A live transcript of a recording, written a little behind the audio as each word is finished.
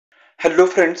Hello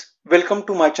friends, welcome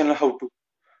to my channel How To.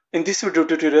 In this video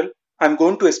tutorial, I am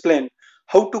going to explain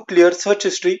how to clear search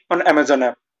history on Amazon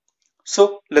app.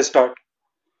 So let's start.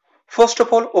 First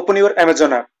of all, open your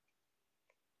Amazon app.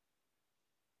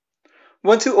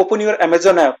 Once you open your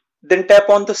Amazon app, then tap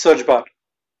on the search bar.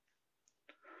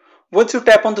 Once you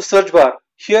tap on the search bar,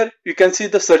 here you can see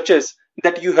the searches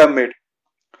that you have made.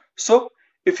 So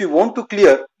if you want to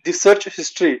clear the search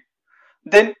history,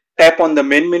 then tap on the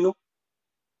main menu.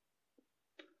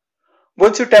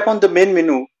 Once you tap on the main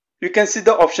menu, you can see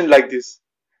the option like this.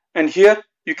 And here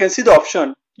you can see the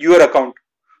option your account.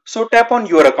 So tap on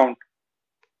your account.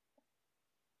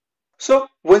 So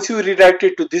once you redirect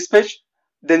it to this page,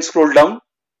 then scroll down.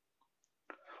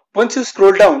 Once you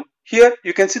scroll down, here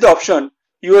you can see the option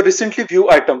your recently viewed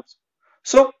items.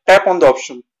 So tap on the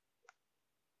option.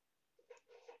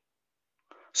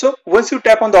 So once you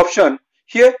tap on the option,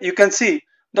 here you can see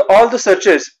all the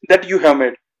searches that you have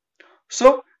made.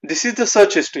 So this is the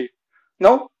search history.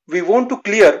 Now we want to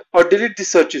clear or delete the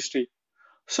search history.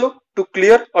 So to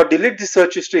clear or delete the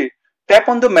search history, tap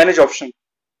on the manage option.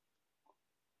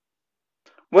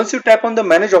 Once you tap on the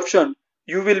manage option,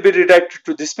 you will be redirected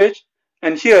to this page,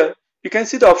 and here you can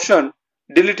see the option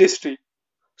delete history.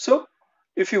 So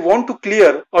if you want to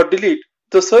clear or delete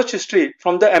the search history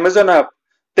from the Amazon app,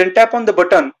 then tap on the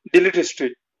button delete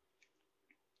history.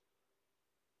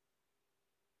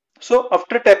 So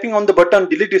after tapping on the button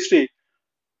delete history,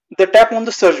 tap on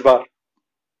the search bar.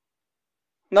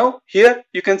 Now here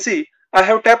you can see I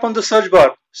have tapped on the search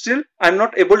bar. Still I am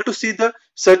not able to see the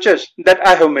searches that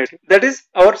I have made. That is,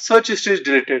 our search history is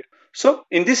deleted. So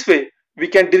in this way we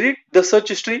can delete the search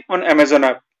history on Amazon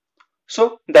app.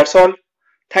 So that's all.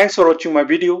 Thanks for watching my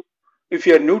video. If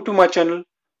you are new to my channel,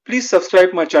 please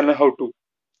subscribe my channel How To.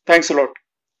 Thanks a lot.